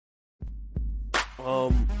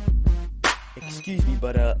Um, excuse me,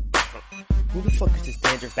 but, who the fuck is this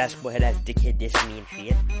dandruff basketball head ass dickhead dissing me and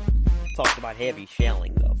shit? Talked about heavy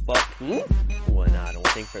shelling, the fuck? Well, nah, I don't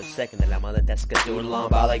think for a second that I'm on the desk doing along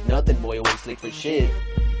by like nothing, boy, you ain't slick for shit.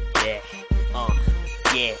 Yeah,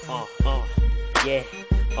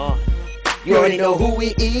 you already know who he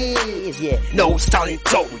is, yeah. No, starting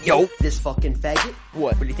so, yo. This fucking faggot.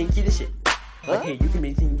 What do you think he the shit? Huh? Hey, you can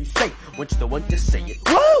make anything you say, once you the one to say it.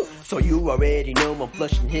 Woo! So you already know I'm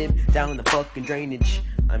flushing him down the fucking drainage.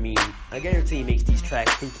 I mean, I guarantee he makes these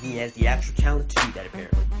tracks thinking he has the actual talent to do that,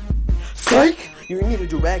 apparently. Psych! You need a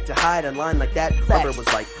direct to hide online like that. Rubber was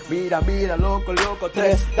like, mira, loco,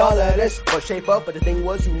 $3. But shape up, but the thing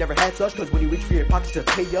was, you never had such, cause when you reach for your pockets to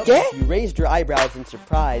pay up, yeah? You raised your eyebrows in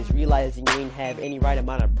surprise, realizing you ain't have any right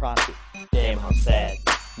amount of profit. Damn, how sad.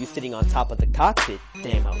 You sitting on top of the cockpit.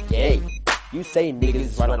 Damn, how gay. You say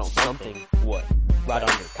niggas right on something. What? Right on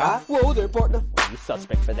your cock? Whoa there, partner. Well, you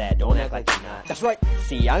suspect for that. Don't act like you're not. That's right.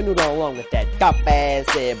 See, I knew all along with that cop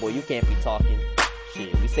ass there, boy. You can't be talking.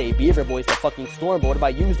 Shit, we say beaver boy's the fucking storm, but what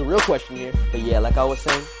about you is the real question here. But yeah, like I was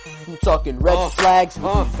saying, you talking red flags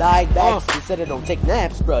with side backs. You said it don't take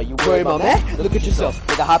naps, bro. You worry about that? Look at yourself.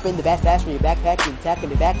 Nigga, hop in the fast from your backpack and tack in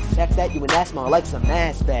the back. Tax that you an asthma like some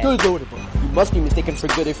ass bag. Good lord, you must be mistaken for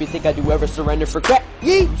good if you think I do ever surrender for crap.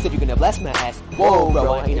 Yee! You said you're gonna bless my ass. Whoa,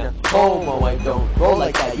 bro, I ain't a homo. I don't roll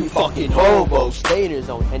like that. You fucking homo. Stay in your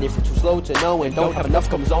zone. And if you're too slow to know and don't have enough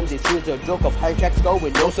chromosomes, it's here's a joke of higher tracks go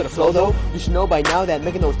with no sort of flow though. You should know by now that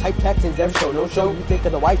making those type tracks is ever show no show. You think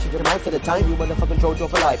of the white, change your mind for the time. You motherfucking Jojo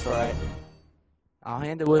for life, alright? I'll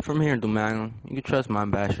handle it from here, Dualmagnum. You can trust my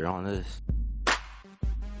ambassador on this.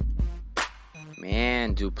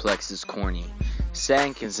 Man, Duplex is corny.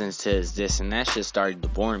 Seconds into his diss, and that shit started to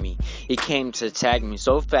bore me. He came to attack me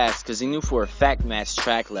so fast because he knew for a fact Matt's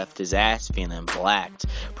track left his ass feeling blacked.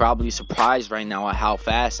 Probably surprised right now at how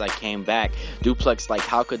fast I came back. Duplex like,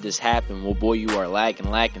 how could this happen? Well, boy, you are lagging,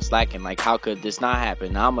 slackin. Like, how could this not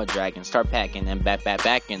happen? I'm a dragon, start packing and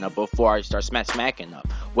backing up before I start smacking up.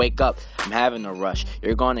 Wake up, I'm having a rush.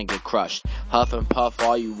 You're gonna get crushed. Huff and puff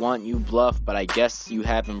all you want, you bluff, but I guess you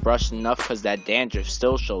haven't brushed enough because that dandruff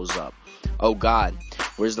still shows up. Oh god,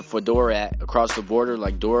 where's the fedora at? Across the border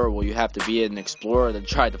like Dora? Well, you have to be an explorer to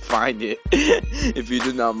try to find it. If you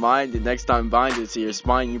do not mind it, next time bind it to your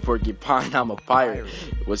spine, you porcupine. I'm a pirate.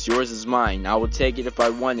 What's yours is mine. I will take it if I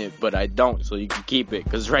want it, but I don't, so you can keep it.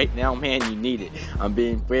 Cause right now, man, you need it. I'm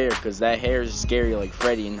being fair, cause that hair is scary like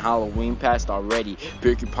Freddy, and Halloween passed already.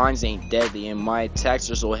 Porcupines ain't deadly, and my attacks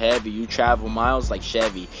are so heavy, you travel miles like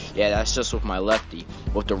Chevy. Yeah, that's just with my lefty.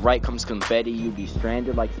 With the right comes confetti, you be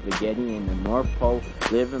stranded like spaghetti in the North Pole,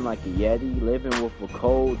 living like a Yeti, living with a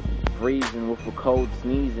cold, freezing with a cold,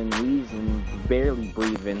 sneezing, wheezing, barely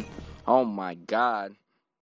breathing. Oh my god.